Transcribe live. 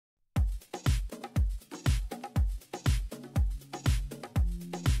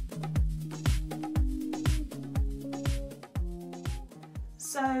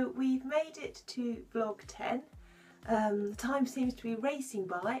So we've made it to vlog 10. The time seems to be racing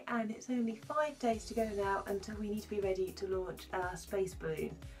by and it's only 5 days to go now until we need to be ready to launch our space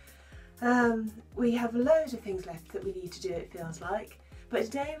balloon. We have loads of things left that we need to do, it feels like, but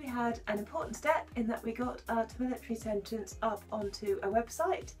today we had an important step in that we got our military sentence up onto a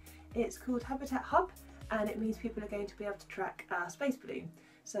website. It's called Habitat Hub and it means people are going to be able to track our space balloon.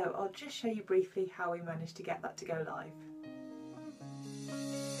 So I'll just show you briefly how we managed to get that to go live.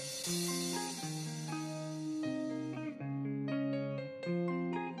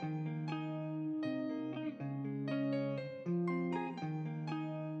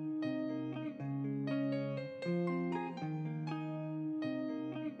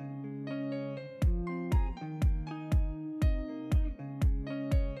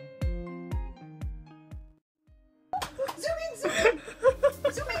 Zoom in, zoom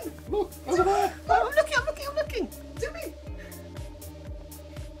in! Zoom in! Look, over there! Oh, I'm looking! Zoom in!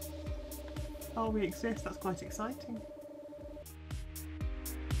 Oh, we exist, that's quite exciting.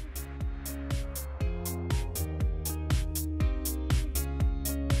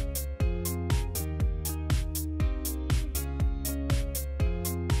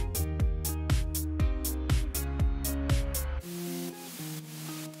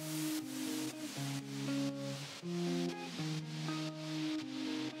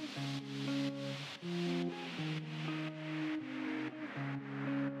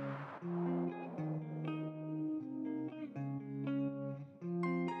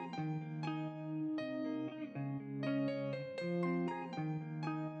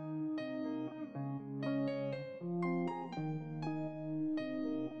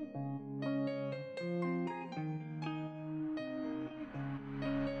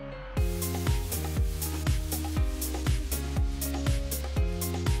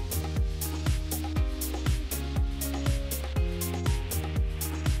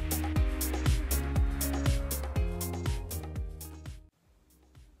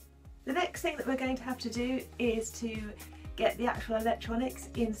 The next thing that we're going to have to do is to get the actual electronics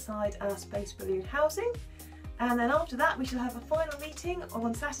inside our space balloon housing, and then after that we shall have a final meeting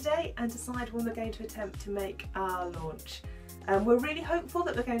on Saturday and decide when we're going to attempt to make our launch. We're really hopeful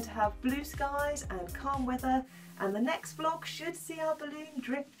that we're going to have blue skies and calm weather, and the next vlog should see our balloon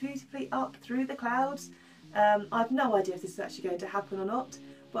drift beautifully up through the clouds. I've no idea if this is actually going to happen or not,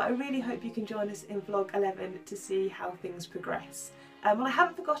 but I really hope you can join us in vlog 11 to see how things progress. Well, I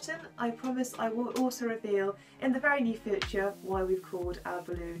haven't forgotten, I promise I will also reveal in the very near future why we've called our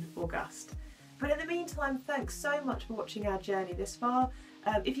balloon Auguste. But in the meantime, thanks so much for watching our journey this far.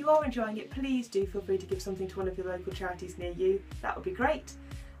 If you are enjoying it, please do feel free to give something to one of your local charities near you, that would be great.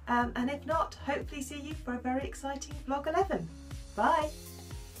 And if not, hopefully see you for a very exciting vlog 11. Bye!